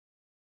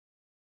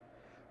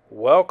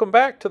Welcome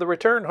back to the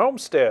Return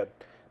Homestead.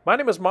 My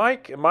name is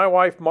Mike, and my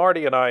wife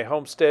Marty and I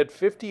homestead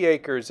 50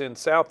 acres in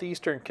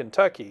southeastern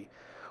Kentucky.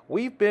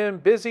 We've been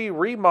busy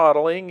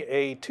remodeling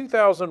a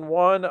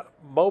 2001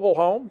 mobile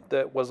home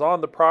that was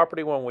on the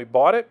property when we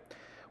bought it.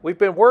 We've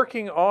been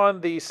working on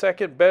the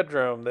second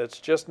bedroom that's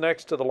just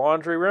next to the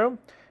laundry room,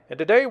 and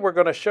today we're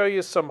going to show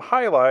you some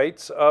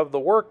highlights of the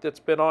work that's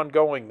been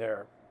ongoing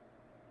there.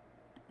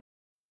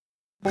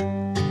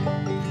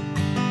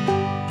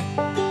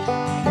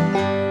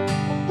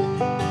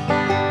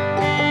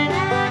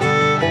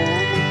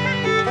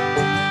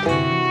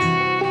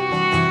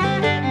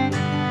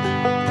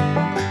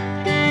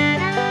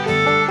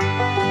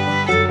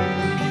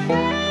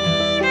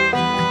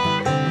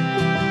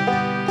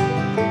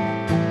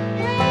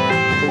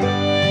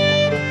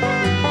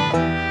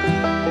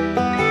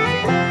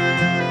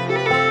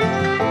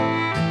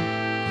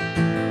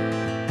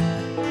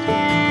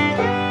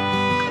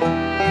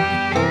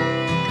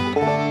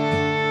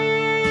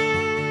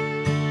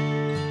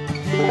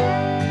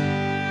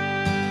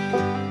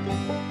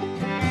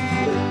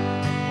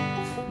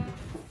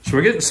 So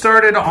we're getting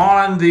started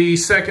on the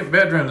second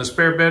bedroom, the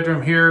spare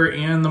bedroom here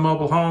in the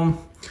mobile home.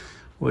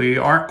 We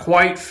aren't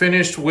quite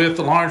finished with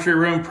the laundry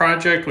room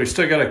project. We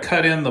still got to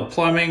cut in the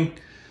plumbing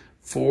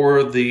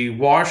for the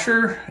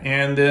washer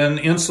and then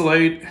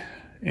insulate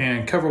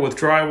and cover with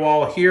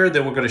drywall here.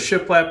 Then we're going to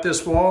shiplap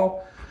this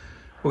wall.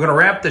 We're going to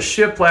wrap the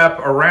shiplap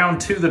around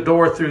to the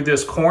door through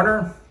this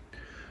corner.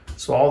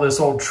 So all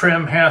this old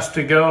trim has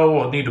to go.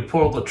 We'll need to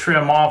pull the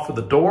trim off of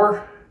the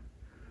door,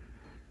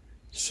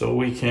 so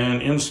we can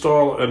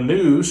install a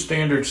new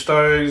standard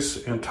size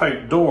and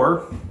type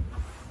door.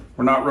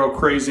 We're not real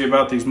crazy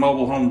about these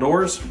mobile home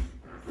doors.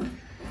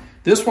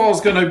 This wall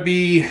is going to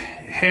be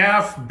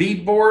half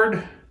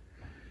beadboard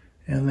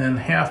and then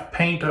half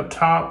paint up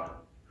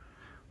top.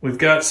 We've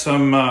got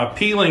some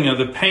peeling of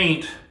the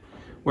paint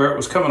where it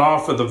was coming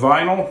off of the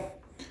vinyl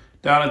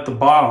down at the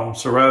bottom.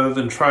 So rather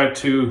than try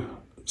to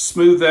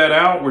smooth that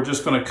out, we're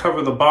just going to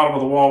cover the bottom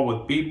of the wall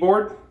with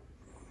beadboard.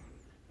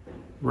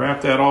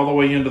 Wrap that all the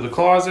way into the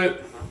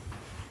closet.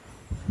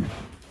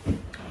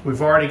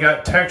 We've already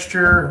got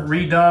texture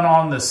redone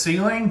on the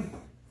ceiling,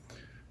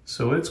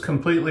 so it's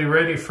completely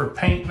ready for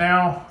paint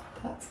now.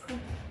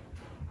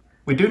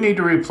 We do need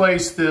to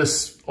replace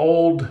this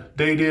old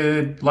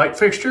dated light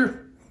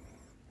fixture.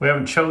 We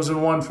haven't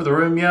chosen one for the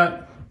room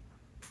yet.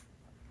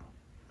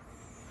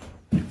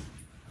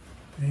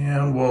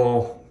 And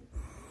we'll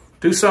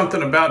do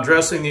something about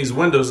dressing these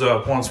windows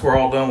up once we're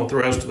all done with the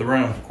rest of the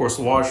room. Of course,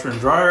 the washer and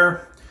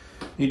dryer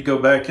need to go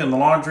back in the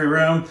laundry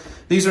room.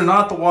 These are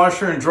not the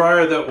washer and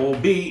dryer that will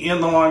be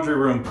in the laundry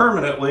room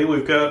permanently.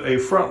 We've got a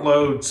front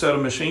load set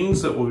of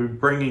machines that we'll be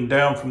bringing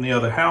down from the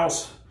other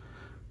house,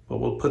 but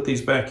we'll put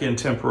these back in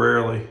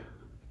temporarily.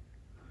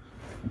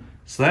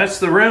 So that's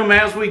the room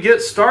as we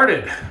get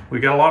started. We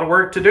got a lot of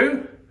work to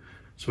do,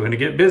 so we're gonna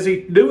get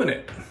busy doing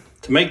it.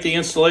 To make the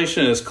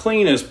installation as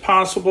clean as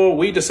possible,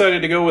 we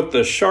decided to go with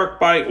the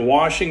SharkBite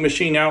washing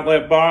machine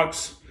outlet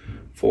box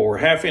for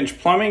 1/2-inch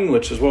plumbing,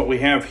 which is what we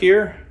have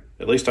here.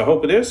 At least I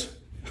hope it is.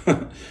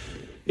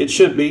 It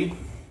should be.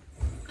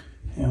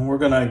 And we're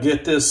gonna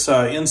get this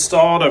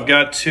installed. I've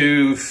got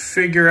to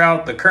figure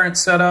out the current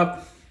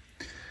setup,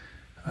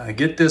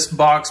 get this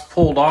box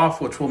pulled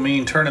off, which will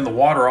mean turning the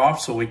water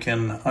off so we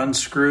can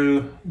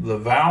unscrew the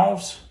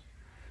valves.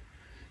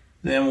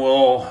 Then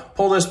we'll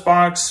pull this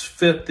box,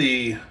 fit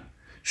the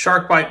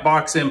SharkBite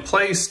box in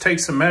place, take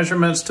some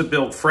measurements to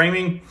build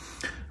framing.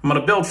 I'm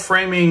gonna build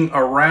framing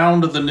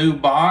around the new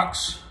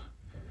box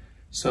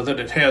so that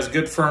it has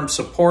good firm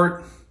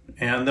support,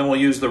 and then we'll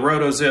use the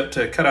roto-zip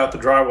to cut out the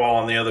drywall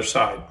on the other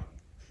side.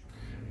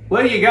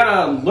 Well, you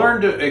gotta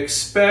learn to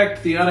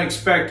expect the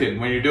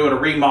unexpected when you're doing a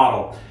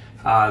remodel.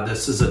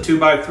 This is a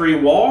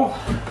 2x3 wall.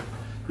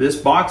 This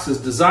box is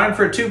designed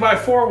for a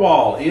 2x4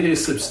 wall. It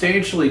is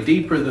substantially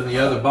deeper than the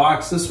other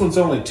box. This one's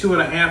only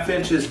 2.5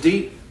 inches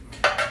deep,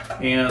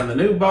 and the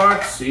new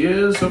box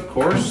is, of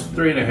course,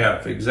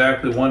 3.5,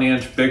 exactly 1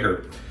 inch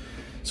bigger.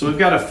 So we've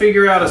got to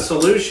figure out a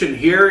solution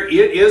here.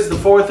 It is the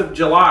 4th of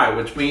July,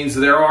 which means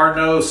there are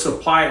no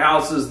supply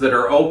houses that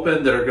are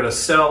open that are going to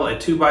sell a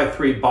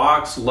 2x3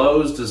 box.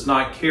 Lowe's does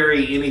not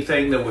carry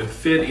anything that would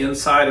fit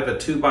inside of a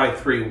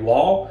 2x3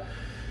 wall.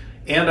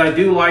 And I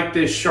do like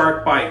this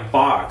SharkBite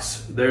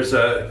box. There's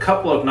a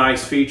couple of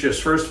nice features.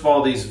 First of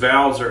all, these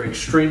valves are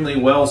extremely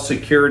well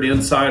secured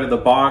inside of the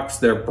box.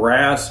 They're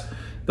brass.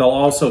 They'll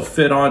also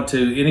fit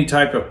onto any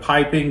type of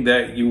piping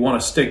that you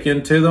want to stick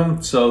into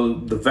them. So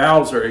the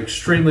valves are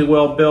extremely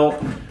well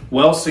built,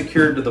 well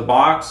secured to the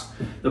box.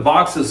 The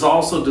box is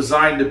also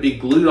designed to be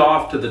glued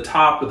off to the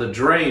top of the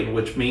drain,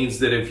 which means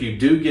that if you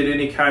do get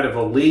any kind of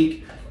a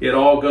leak, it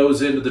all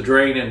goes into the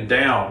drain and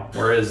down.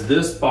 Whereas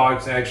this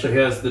box actually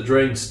has the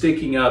drain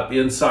sticking up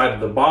inside of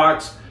the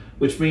box,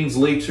 which means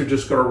leaks are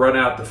just going to run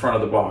out the front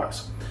of the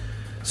box.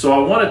 So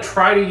I want to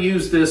try to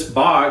use this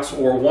box,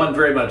 or one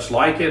very much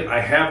like it.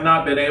 I have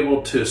not been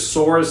able to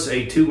source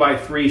a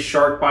 2x3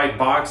 SharkBite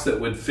box that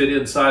would fit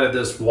inside of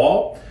this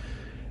wall.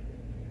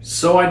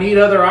 So I need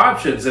other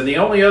options, and the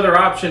only other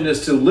option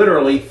is to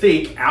literally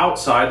think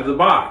outside of the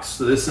box.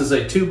 So this is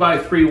a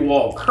 2x3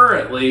 wall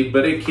currently,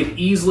 but it can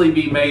easily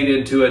be made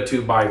into a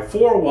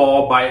 2x4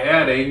 wall by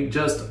adding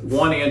just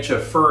 1 inch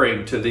of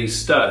furring to these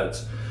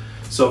studs.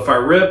 So if I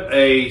rip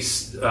a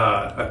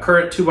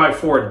current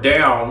 2x4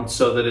 down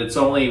so that it's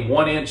only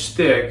 1 inch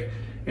thick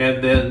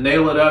and then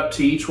nail it up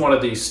to each one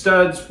of these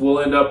studs, we'll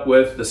end up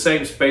with the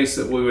same space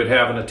that we would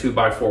have in a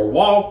 2x4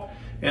 wall.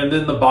 And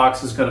then the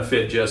box is going to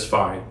fit just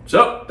fine.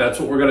 So that's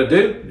what we're going to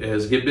do,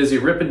 is get busy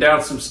ripping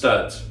down some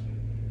studs.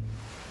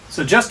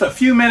 So just a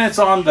few minutes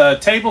on the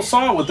table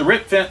saw with the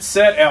rip fence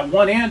set at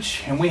 1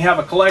 inch, and we have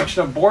a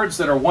collection of boards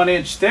that are 1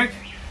 inch thick.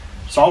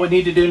 So all we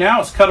need to do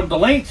now is cut them to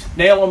length,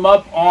 nail them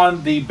up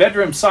on the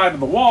bedroom side of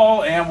the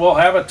wall, and we'll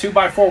have a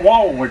 2x4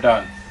 wall when we're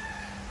done.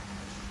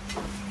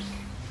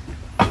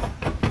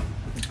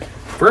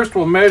 First,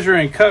 we'll measure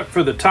and cut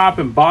for the top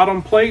and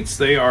bottom plates.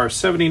 They are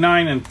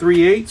 79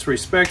 3/8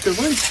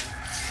 respectively.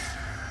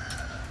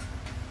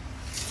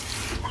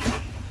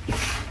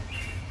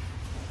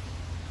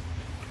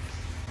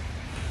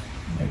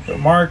 Make a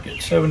mark at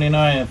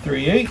 79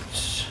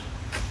 3/8.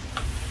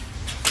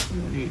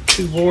 We need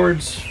 2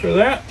 boards for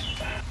that.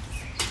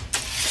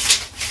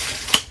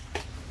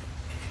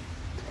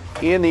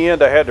 In the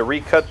end, I had to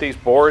recut these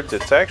boards.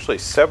 It's actually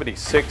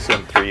 76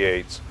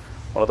 3/8.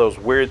 One of those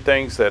weird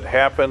things that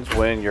happens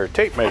when your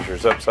tape measure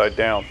is upside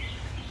down.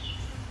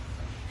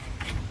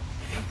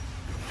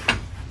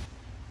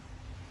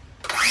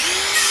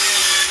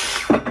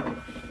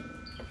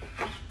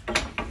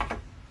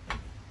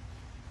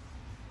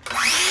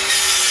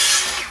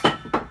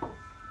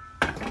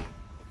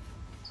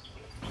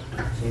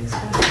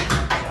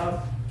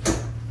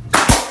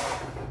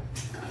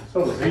 So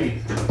was he.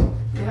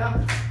 Yeah.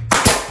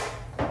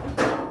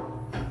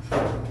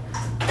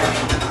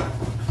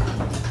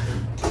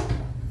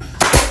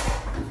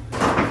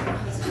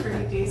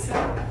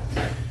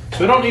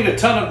 So we don't need a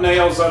ton of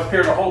nails up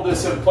here to hold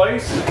this in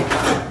place.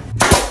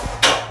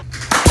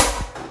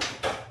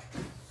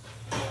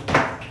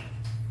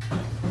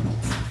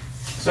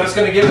 So that's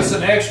going to give us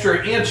an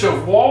extra inch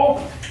of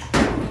wall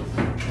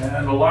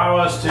and allow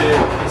us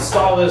to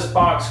install this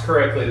box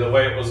correctly the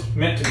way it was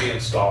meant to be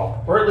installed,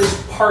 or at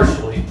least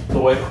partially the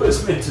way it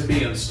was meant to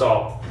be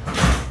installed.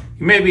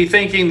 You may be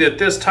thinking that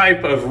this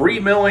type of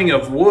remilling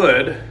of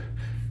wood,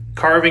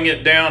 carving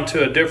it down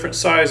to a different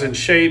size and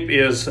shape,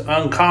 is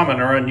uncommon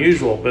or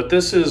unusual, but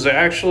this is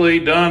actually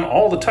done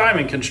all the time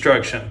in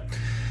construction.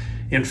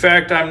 In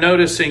fact, I'm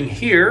noticing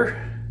here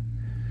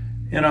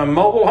in a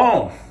mobile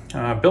home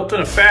built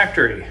in a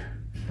factory,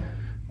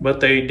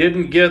 but they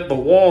didn't get the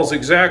walls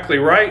exactly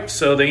right,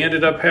 so they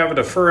ended up having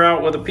to fur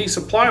out with a piece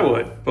of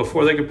plywood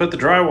before they could put the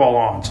drywall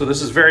on. So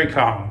this is very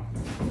common.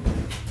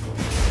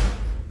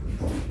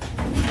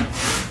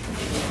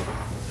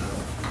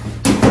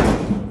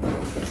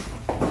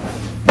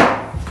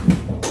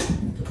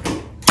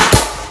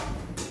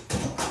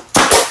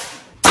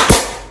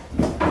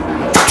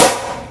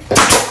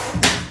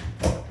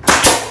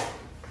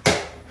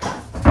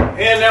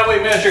 And now we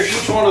measure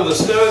each one of the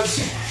studs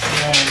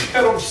and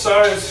cut them to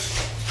size,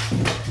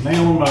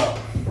 nail them up.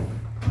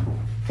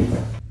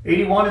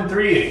 81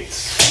 3/8.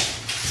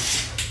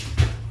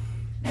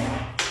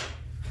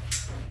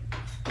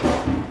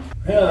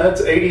 Yeah,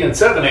 that's 80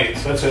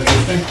 7/8. That's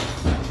interesting.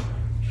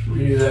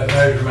 Redo that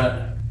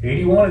measurement.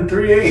 81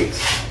 3/8.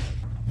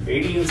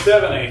 80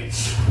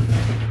 7/8.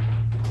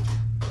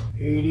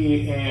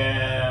 80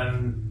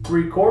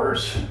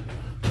 3/4.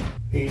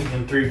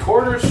 80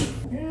 3/4.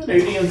 And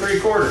 80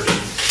 3/4.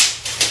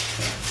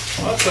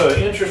 Well, that's an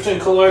interesting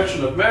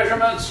collection of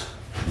measurements,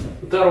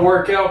 but that'll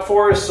work out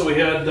for us. So we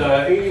had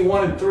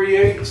 81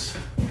 3/8,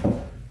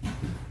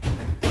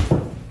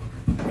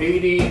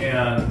 80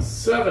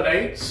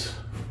 7/8,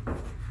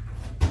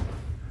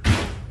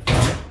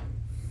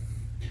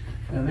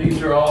 and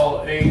these are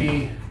all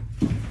 80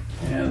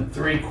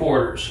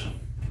 3/4.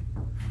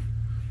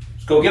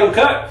 Let's go get them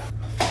cut.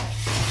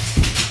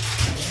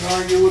 Can't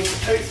argue with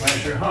the tape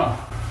measure, huh?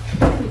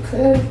 You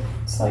could.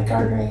 It's like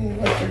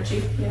arguing with your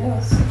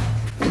GPS.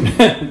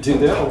 Do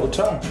that all the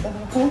time.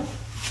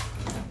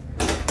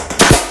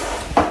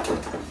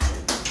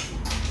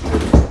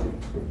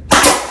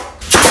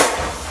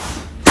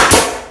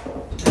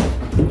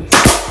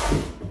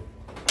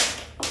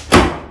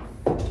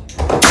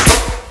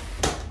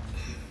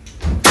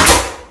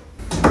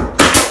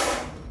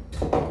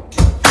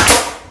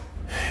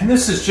 And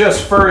this is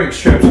just furring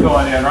strips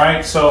going in,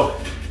 right? So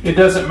it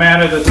doesn't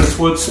matter that this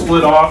wood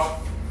split off.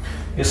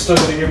 It's still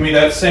going to give me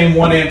that same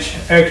 1 inch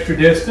extra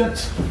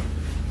distance.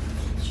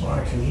 So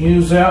I can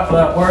use that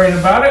without worrying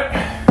about it.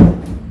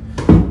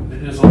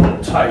 It is a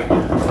little tight.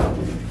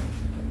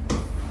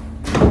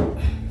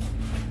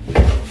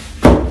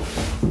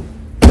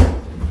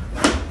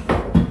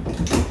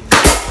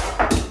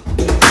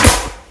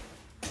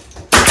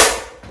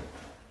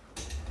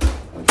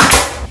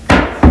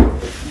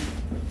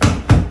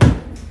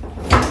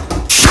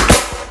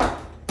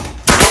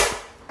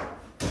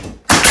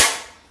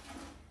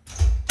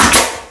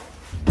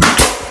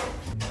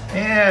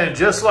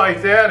 just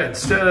like that,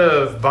 instead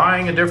of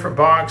buying a different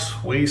box,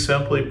 we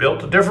simply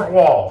built a different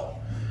wall.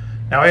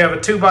 Now we have a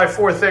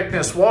 2x4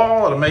 thickness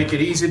wall. It'll make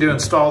it easy to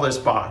install this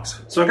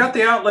box. So I got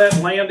the outlet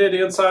landed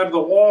inside of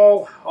the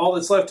wall. All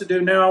that's left to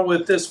do now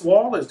with this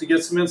wall is to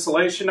get some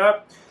insulation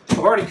up. I've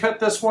already cut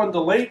this one to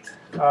length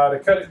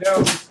to cut it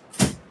down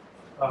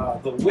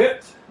the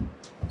width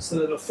so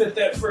that it'll fit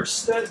that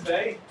first stud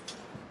bay.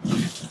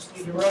 Just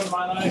need to run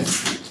my knife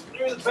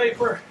through the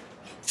paper.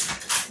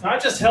 Now I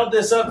just held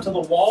this up to the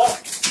wall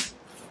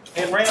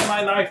and ran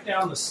my knife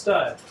down the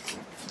stud.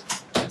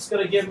 It's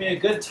going to give me a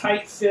good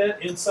tight fit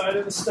inside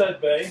of the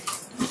stud bay.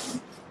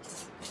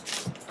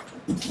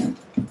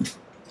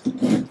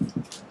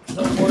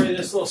 Don't worry,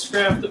 this little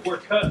scrap that we're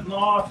cutting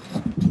off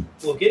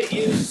will get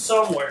used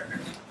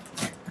somewhere.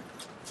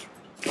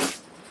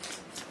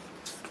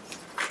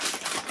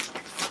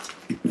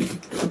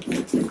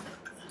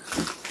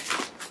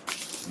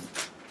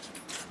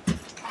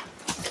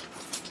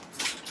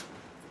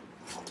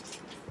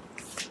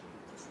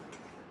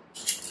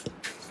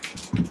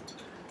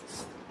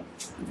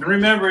 And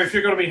remember, if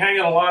you're going to be hanging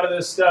a lot of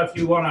this stuff,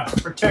 you want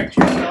to protect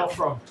yourself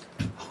from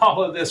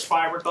all of this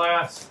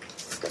fiberglass.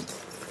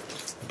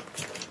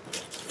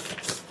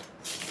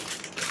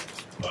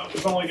 But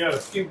we've only got a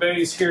few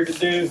bays here to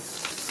do.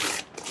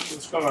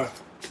 Just going to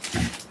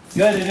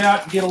gut it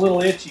out and get a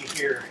little itchy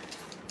here.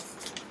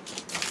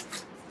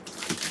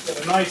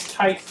 Got a nice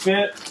tight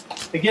fit.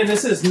 Again,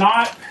 this is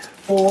not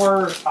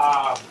for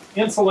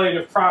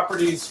insulative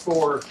properties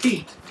for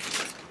heat.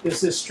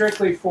 This is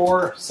strictly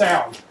for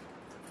sound.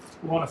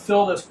 We want to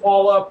fill this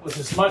wall up with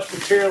as much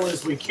material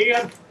as we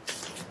can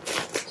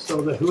so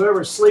that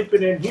whoever's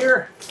sleeping in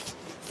here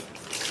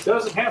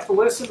doesn't have to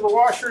listen to the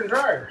washer and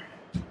dryer.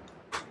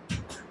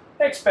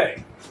 Next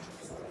bay.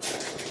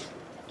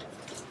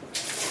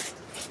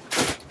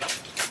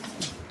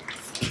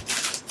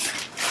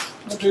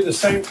 I'll do the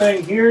same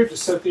thing here.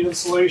 Just set the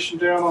insulation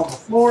down on the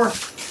floor.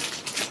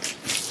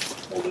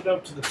 Hold it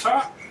up to the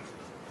top.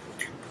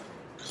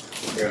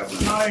 Grab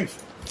the knife.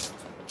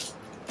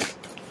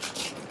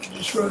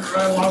 Just run it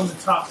right along the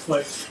top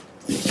plate.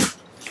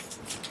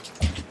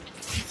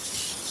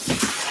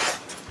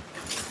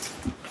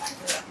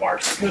 That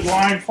marks a good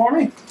line for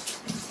me.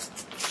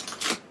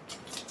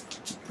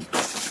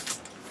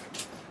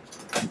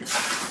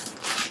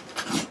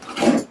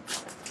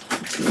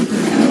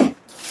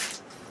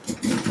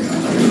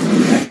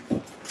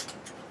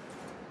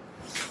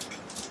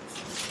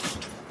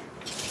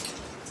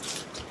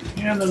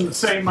 And then the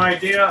same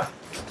idea.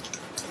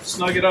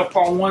 Snug it up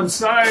on one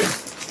side.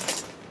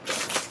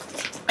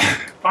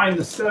 Find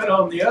the stud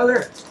on the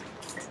other.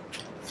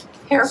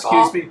 Hairball.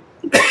 Excuse me.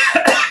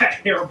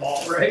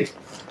 Hairball, right?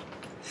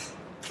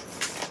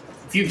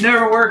 If you've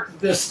never worked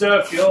with this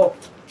stuff, you'll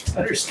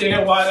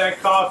understand why that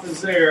cough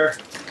is there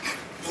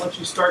once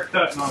you start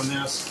cutting on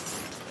this.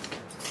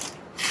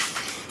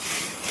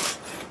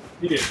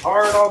 You get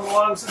hard on the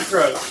lungs and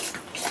throat.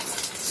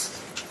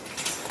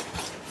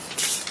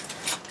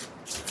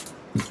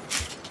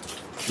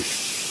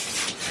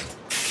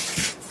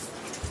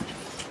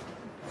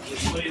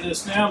 Lay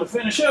this down to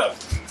finish up.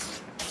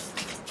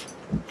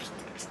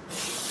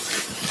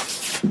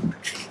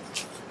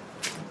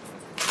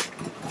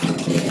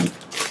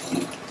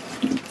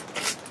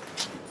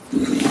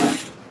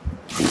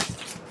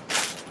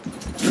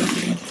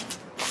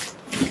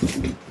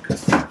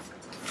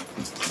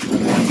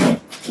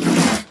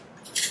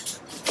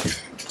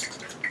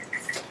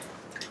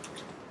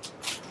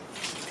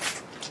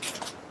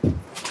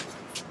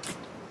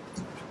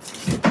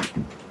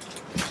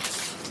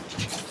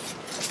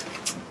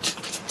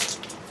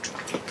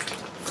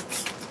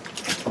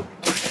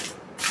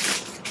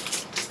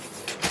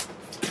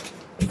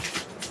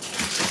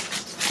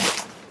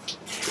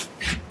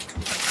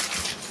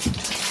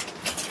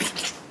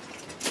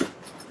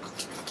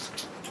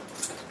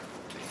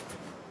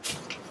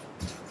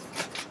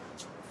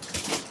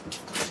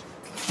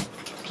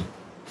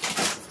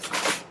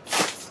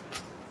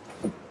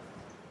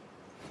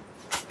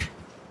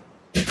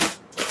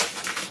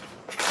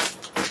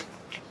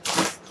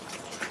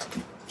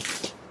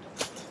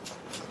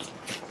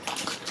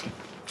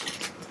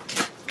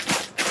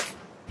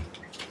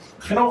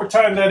 And over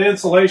time, that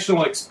insulation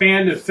will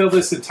expand and fill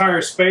this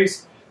entire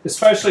space,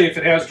 especially if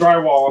it has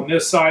drywall on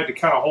this side to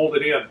kind of hold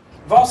it in.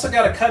 I've also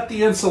got to cut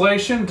the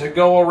insulation to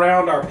go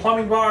around our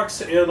plumbing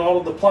box and all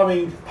of the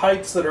plumbing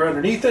pipes that are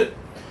underneath it.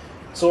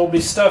 So we'll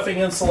be stuffing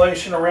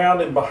insulation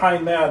around and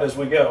behind that as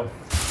we go.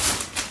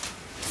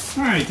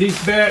 All right,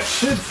 these bats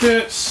should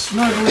fit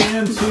snugly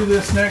into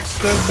this next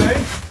stud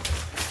bay.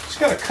 Just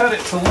got to cut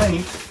it to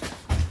length.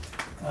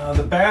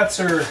 The bats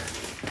are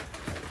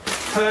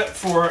cut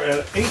for an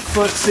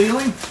 8-foot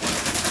ceiling.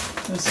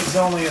 This is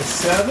only a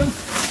 7.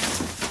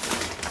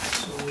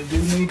 So we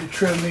do need to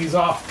trim these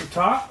off the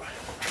top.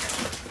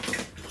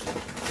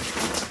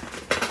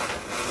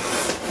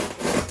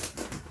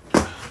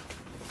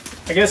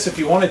 I guess if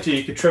you wanted to,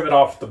 you could trim it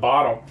off at the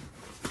bottom.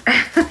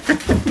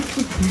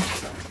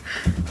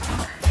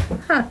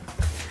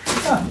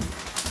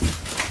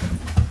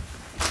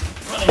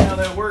 Funny how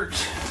that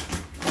works.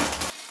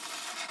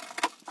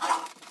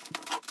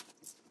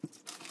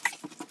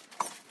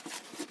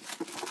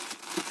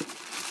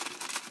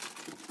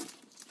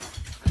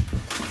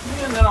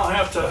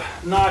 have to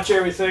notch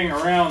everything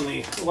around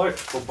the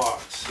electrical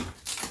box.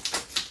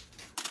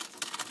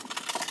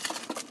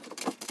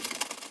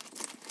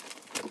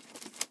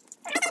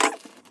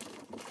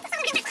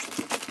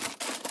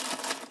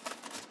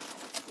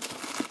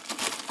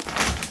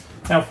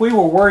 Now, if we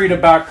were worried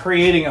about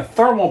creating a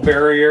thermal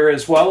barrier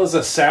as well as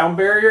a sound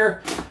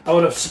barrier, I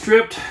would have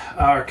stripped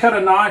or cut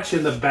a notch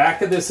in the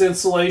back of this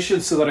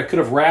insulation so that I could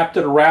have wrapped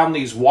it around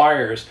these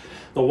wires.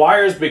 The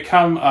wires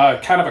become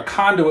kind of a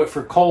conduit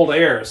for cold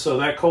air, so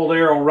that cold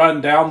air will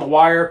run down the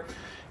wire,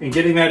 and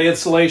getting that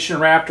insulation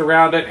wrapped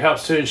around it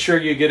helps to ensure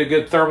you get a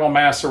good thermal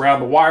mass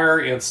around the wire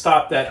and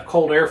stop that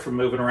cold air from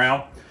moving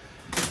around.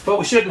 But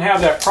we shouldn't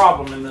have that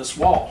problem in this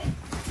wall.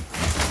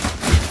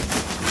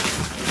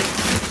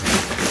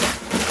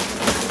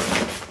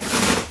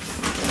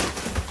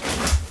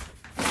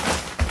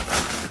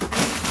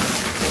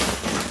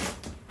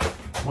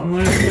 One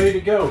last way to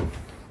go.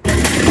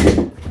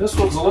 This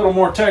one's a little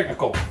more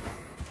technical.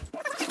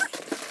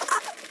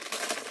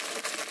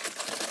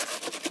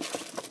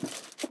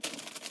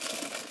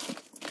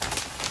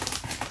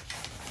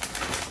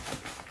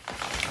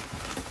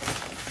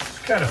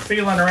 Just kind of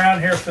feeling around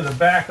here for the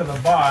back of the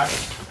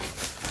box.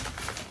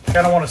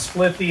 Kind of want to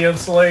split the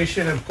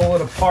insulation and pull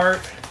it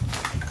apart.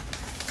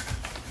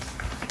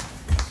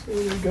 See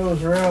if it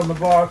goes around the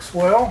box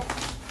well.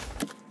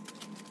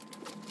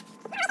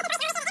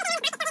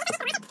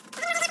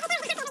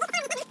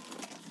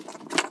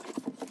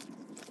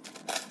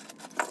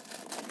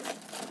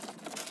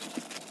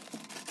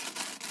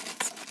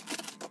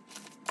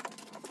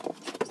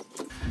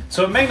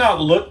 So it may not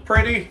look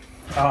pretty.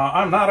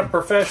 I'm not a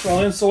professional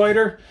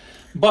insulator,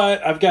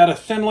 but I've got a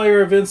thin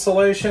layer of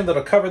insulation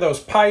that'll cover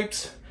those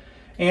pipes,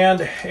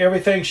 and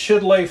everything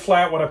should lay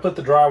flat when I put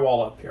the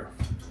drywall up here.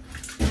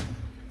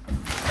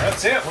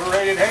 That's it, we're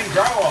ready to hang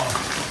drywall.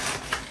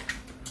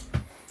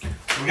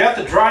 We got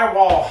the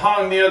drywall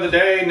hung the other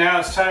day. Now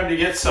it's time to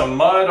get some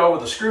mud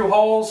over the screw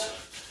holes.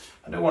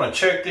 I do want to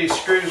check these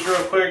screws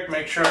real quick,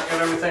 make sure I've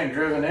got everything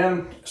driven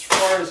in as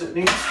far as it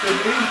needs to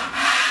be.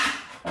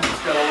 I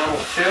just got a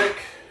little tick.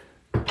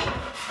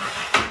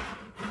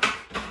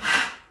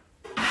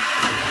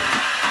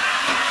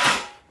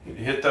 Need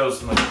to hit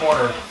those in the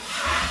corner.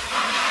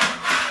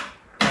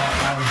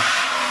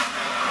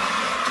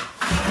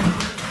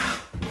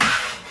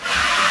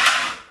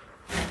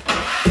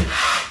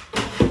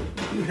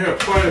 You have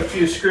quite a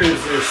few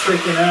screws that are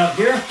sticking out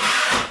here.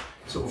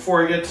 So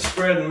before I get to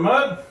spreading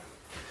mud,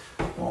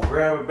 we'll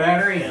grab a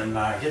battery and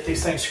get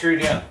these things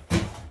screwed in.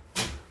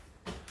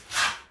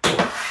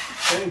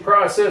 Same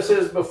process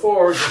as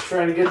before, just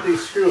trying to get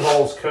these screw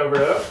holes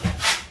covered up.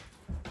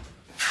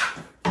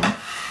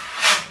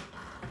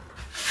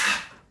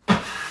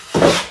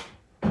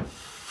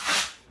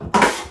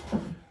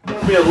 I'm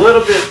going to be a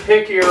little bit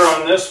pickier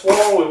on this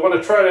wall. We want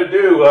to try to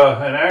do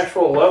an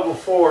actual level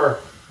 4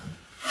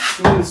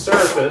 smooth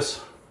surface.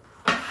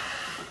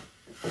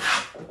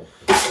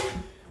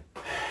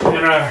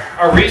 And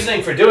our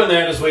reasoning for doing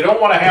that is we don't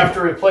want to have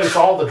to replace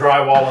all the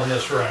drywall in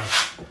this room.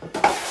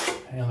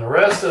 And the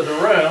rest of the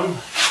room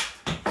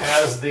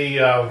has the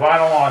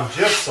vinyl on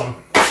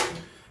gypsum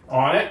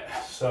on it.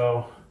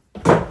 So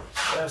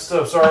that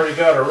stuff's already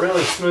got a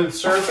really smooth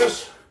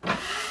surface. And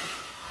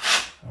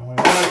we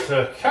want it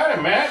to kind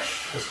of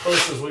match as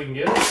close as we can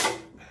get it.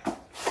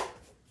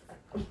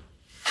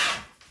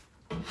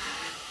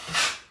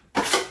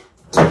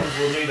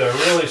 We'll need a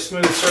really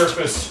smooth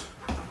surface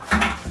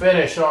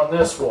finish on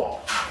this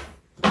wall.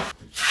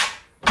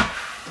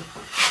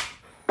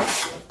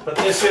 But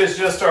this is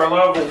just our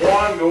level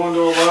 1 going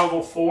to a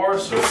level 4,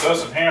 so it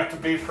doesn't have to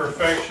be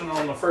perfection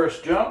on the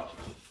first jump.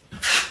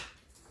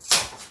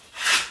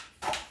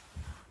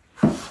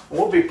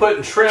 We'll be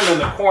putting trim in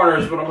the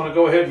corners, but I'm going to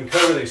go ahead and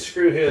cover these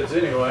screw heads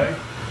anyway.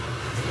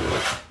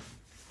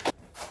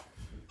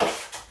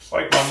 It's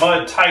like my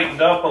mud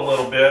tightened up a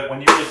little bit. When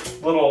you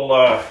get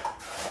little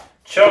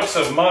chunks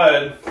of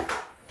mud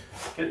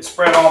getting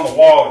spread on the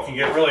wall, it can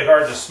get really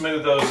hard to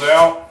smooth those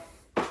out.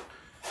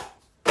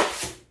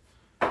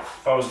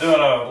 If I was doing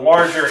a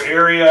larger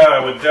area,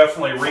 I would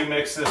definitely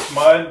remix this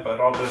mud,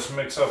 but I'll just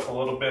mix up a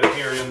little bit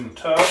here in the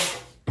tub.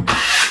 And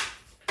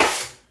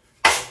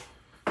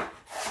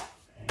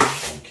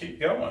we'll keep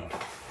going.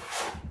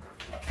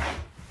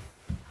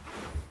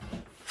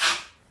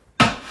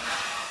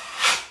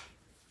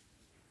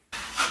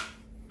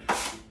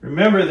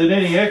 Remember that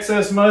any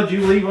excess mud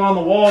you leave on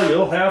the wall,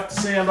 you'll have to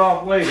sand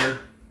off later.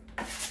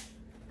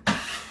 So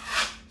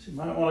you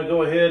might want to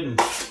go ahead and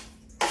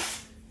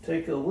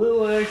take a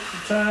little extra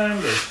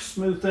time to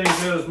smooth things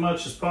out as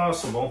much as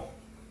possible.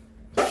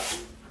 The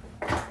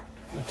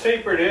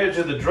tapered edge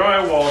of the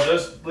drywall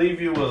does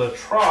leave you with a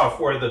trough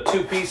where the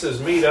two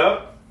pieces meet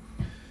up.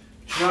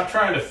 You're not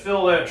trying to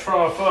fill that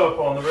trough up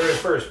on the very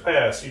first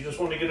pass. You just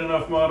want to get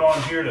enough mud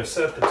on here to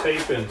set the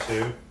tape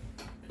into.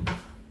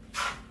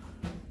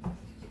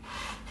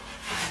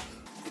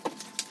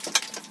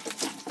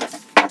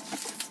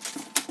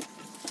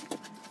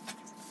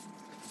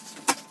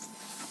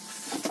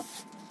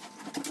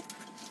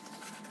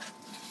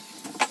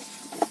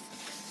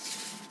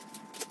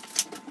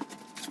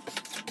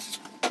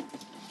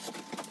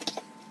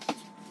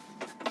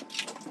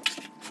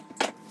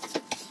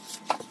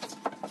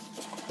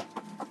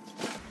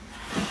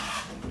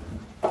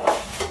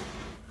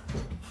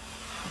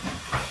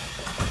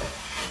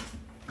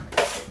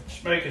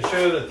 making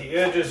sure that the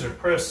edges are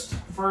pressed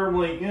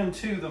firmly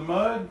into the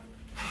mud.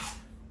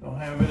 Don't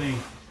have any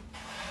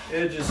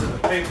edges of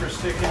the paper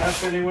sticking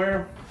up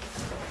anywhere.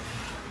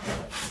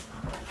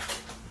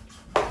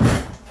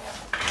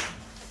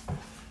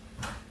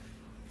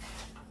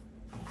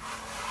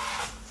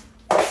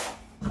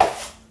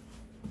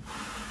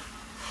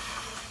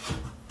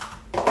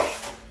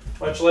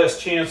 Much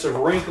less chance of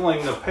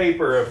wrinkling the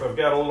paper if I've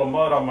got a little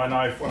mud on my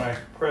knife when I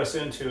press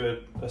into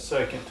it a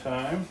second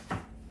time.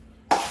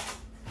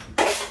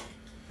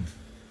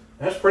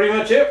 That's pretty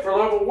much it for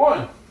level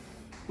 1.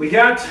 We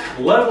got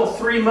level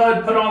 3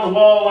 mud put on the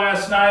wall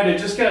last night. I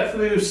just got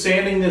through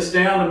sanding this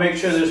down to make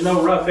sure there's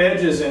no rough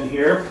edges in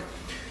here.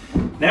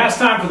 Now it's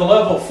time for the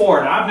level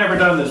 4. Now I've never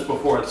done this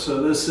before,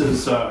 so this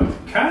is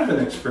kind of an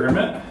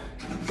experiment.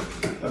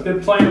 I've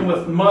been playing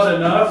with mud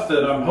enough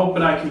that I'm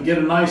hoping I can get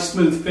a nice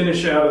smooth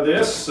finish out of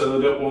this so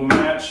that it will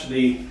match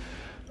the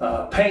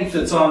paint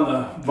that's on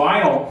the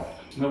vinyl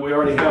that we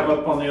already have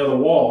up on the other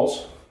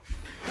walls.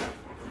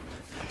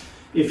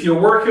 If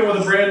you're working with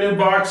a brand new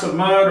box of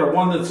mud or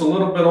one that's a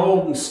little bit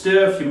old and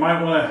stiff, you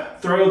might want to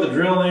throw the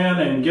drill in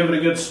and give it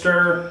a good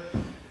stir.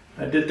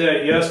 I did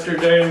that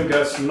yesterday. We've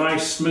got some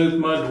nice smooth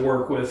mud to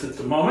work with at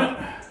the moment.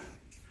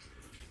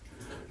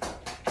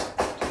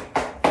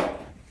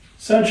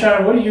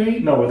 Sunshine, what are you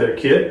eating over there,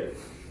 kid?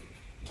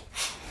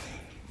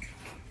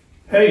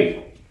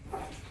 Hey,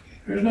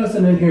 there's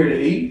nothing in here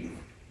to eat.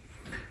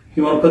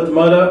 You want to put the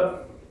mud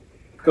up?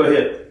 Go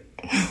ahead.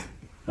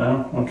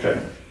 Oh,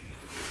 okay.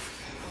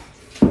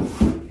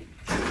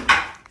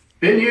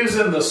 Been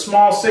using the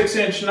small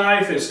 6-inch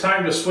knife. It's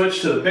time to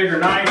switch to the bigger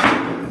knife.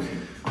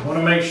 I want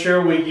to make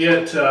sure we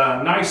get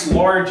a nice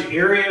large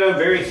area,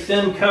 very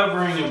thin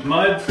covering of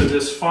mud for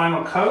this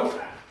final coat.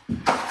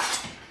 And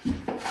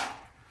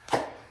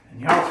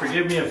y'all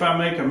forgive me if I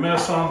make a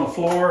mess on the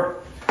floor.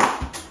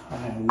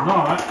 I am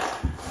not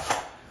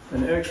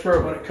an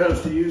expert when it comes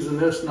to using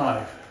this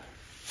knife.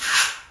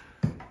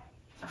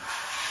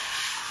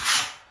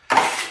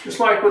 Just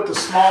like with the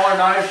smaller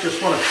knife,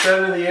 just want to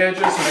feather the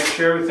edges and make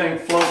sure everything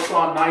floats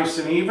on nice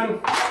and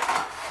even.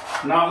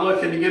 Not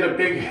looking to get a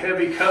big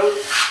heavy coat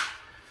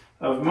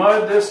of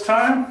mud this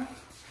time.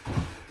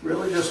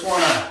 Really just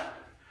want to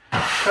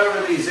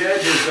cover these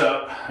edges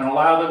up and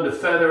allow them to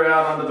feather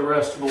out onto the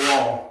rest of the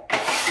wall.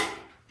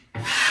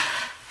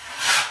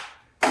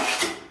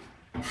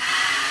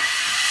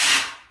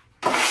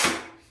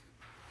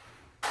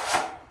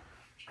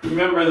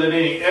 Remember that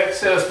any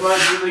excess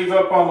mud you leave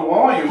up on the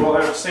wall, you will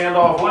have to sand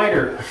off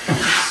later.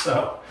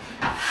 So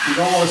you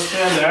don't want to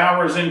spend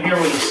hours in here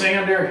with a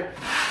sander.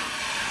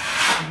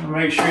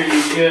 Make sure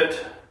you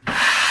get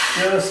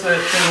just that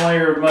thin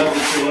layer of mud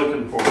that you're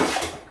looking for.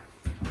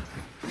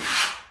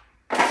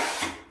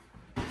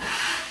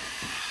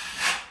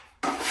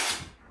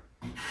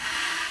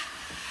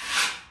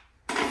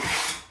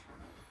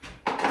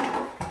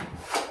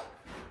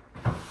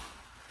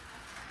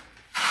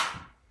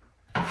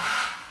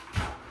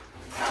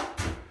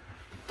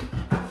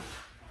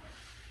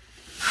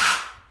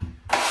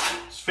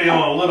 Feeling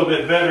a little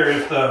bit better.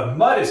 If the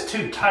mud is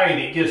too tight,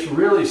 it gets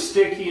really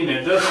sticky and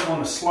it doesn't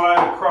want to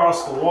slide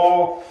across the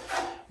wall.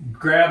 It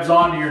grabs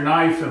onto your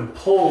knife and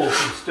pulls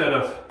instead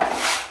of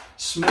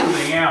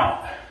smoothing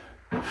out.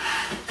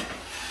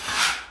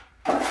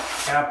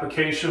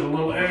 Application of a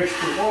little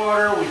extra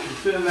water, we can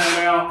thin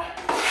that out.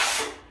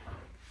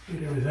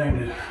 Get everything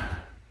to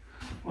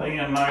lay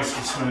in nice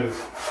and smooth.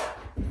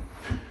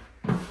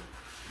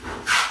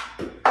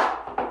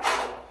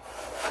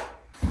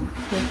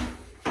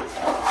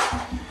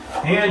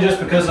 And just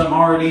because I'm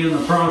already in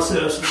the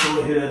process, I'll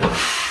go ahead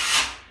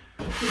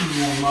and put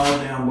more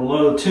mud down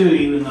below too,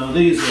 even though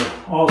these will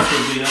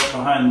also be up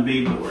behind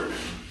the beadboard.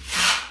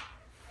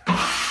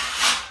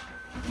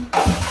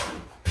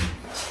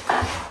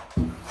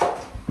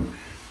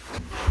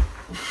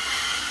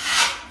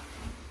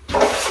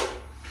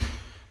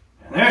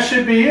 And that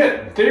should be it.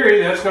 In theory,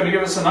 that's going to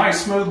give us a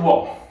nice smooth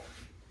wall.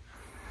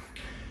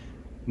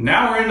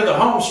 Now we're into the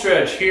home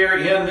stretch here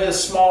in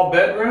this small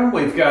bedroom.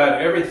 We've got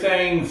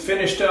everything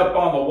finished up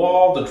on the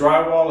wall. The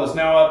drywall is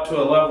now up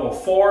to a level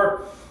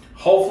 4.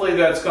 Hopefully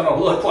that's going to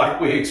look like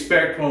we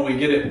expect when we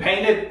get it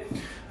painted.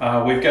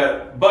 We've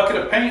got a bucket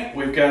of paint.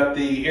 We've got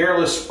the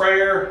airless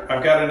sprayer.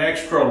 I've got an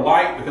extra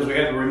light because we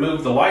had to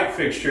remove the light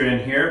fixture in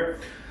here.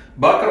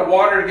 Bucket of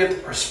water to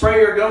get the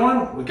sprayer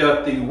going. We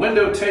got the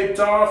window taped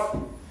off.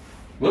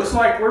 Looks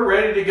like we're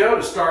ready to go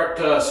to start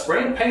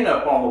spraying paint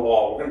up on the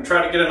wall. We're going to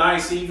try to get a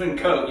nice even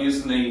coat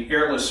using the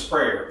airless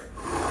sprayer.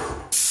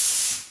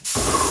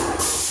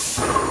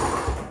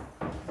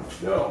 Let's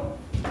go.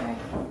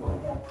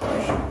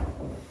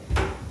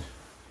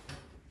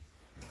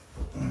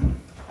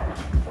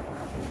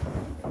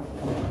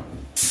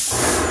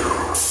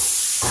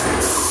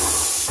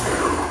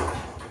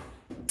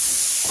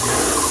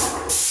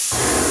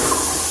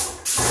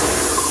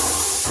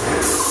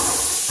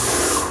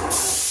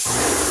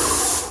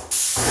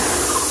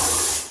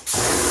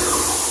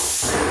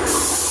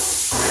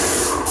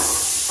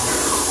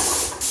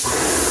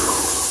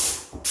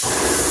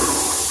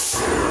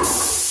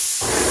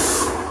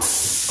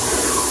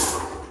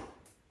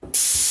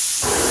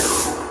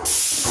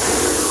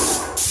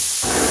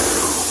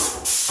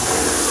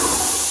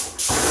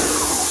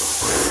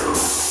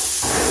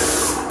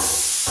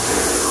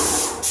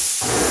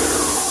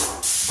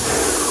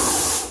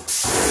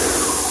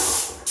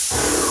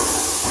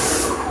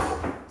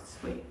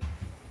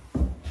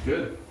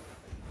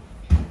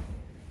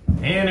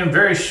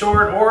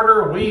 short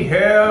order, we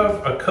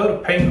have a coat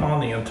of paint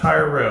on the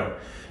entire room.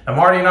 Now,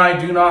 Marty and I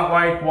do not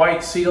like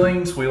white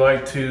ceilings. We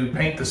like to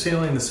paint the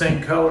ceiling the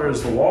same color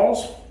as the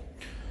walls.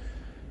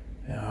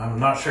 Now, I'm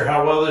not sure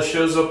how well this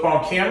shows up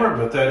on camera,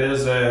 but that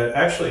is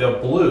actually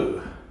a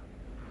blue.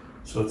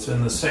 So it's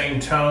in the same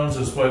tones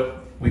as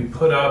what we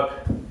put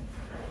up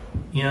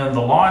in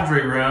the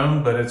laundry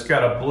room, but it's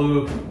got a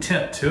blue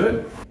tint to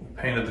it.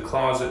 Painted the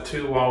closet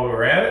too while we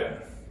were at it.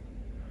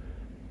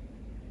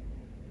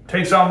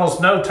 Takes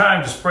almost no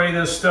time to spray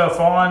this stuff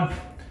on.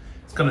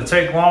 It's going to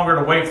take longer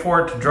to wait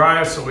for it to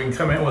dry so we can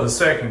come in with a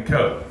second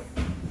coat.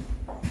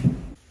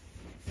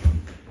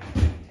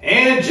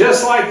 And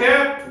just like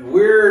that,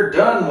 we're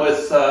done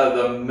with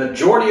the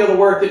majority of the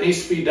work that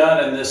needs to be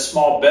done in this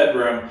small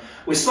bedroom.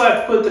 We still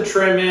have to put the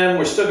trim in.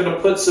 We're still going to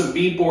put some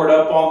beadboard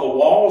up on the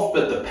walls,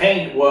 but the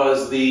paint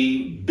was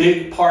the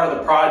big part of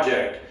the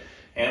project.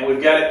 And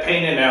we've got it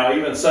painted now.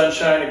 Even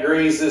Sunshine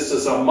agrees this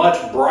is a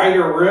much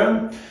brighter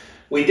room.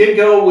 We did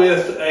go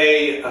with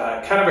a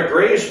kind of a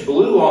grayish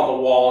blue on the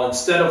wall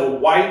instead of a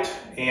white,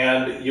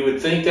 and you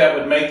would think that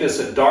would make this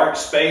a dark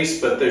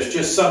space, but there's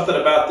just something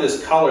about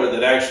this color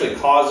that actually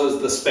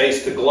causes the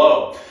space to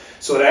glow.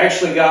 So it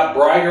actually got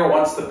brighter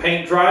once the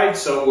paint dried,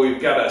 so we've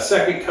got a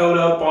second coat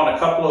up on a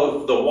couple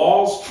of the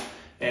walls,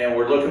 and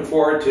we're looking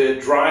forward to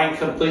it drying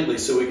completely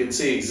so we can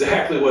see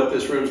exactly what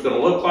this room's going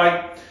to look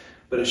like.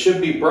 But it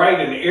should be bright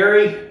and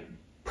airy,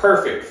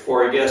 perfect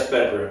for a guest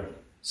bedroom.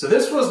 So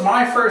this was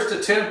my first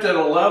attempt at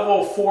a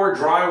level 4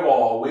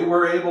 drywall. We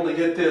were able to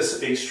get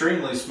this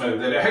extremely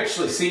smooth. It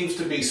actually seems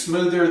to be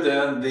smoother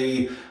than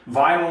the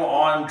vinyl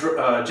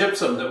on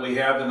gypsum that we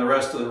have in the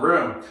rest of the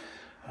room.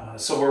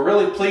 So we're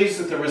really pleased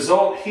with the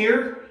result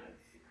here.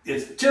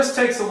 It just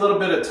takes a little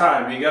bit of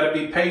time. You got to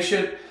be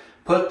patient.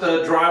 Put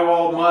the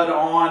drywall mud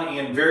on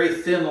in very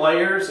thin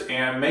layers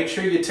and make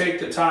sure you take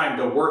the time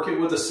to work it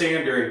with a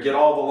sander and get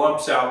all the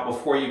lumps out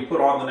before you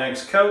put on the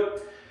next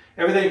coat.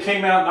 Everything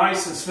came out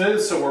nice and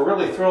smooth, so we're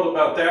really thrilled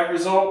about that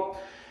result.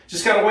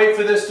 Just got to wait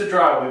for this to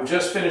dry. We've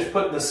just finished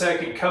putting the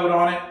second coat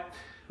on it.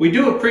 We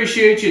do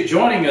appreciate you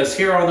joining us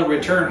here on the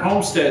Return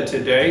Homestead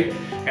today.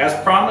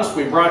 As promised,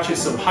 we brought you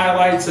some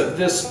highlights of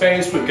this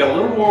space. We've got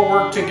a little more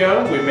work to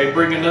go. We may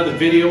bring another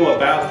video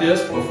about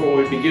this before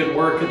we begin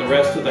work in the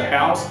rest of the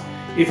house.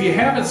 If you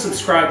haven't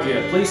subscribed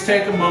yet, please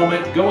take a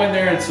moment, go in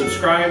there and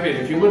subscribe. And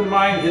if you wouldn't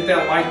mind, hit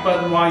that like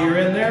button while you're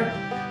in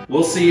there.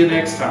 We'll see you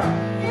next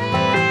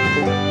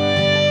time.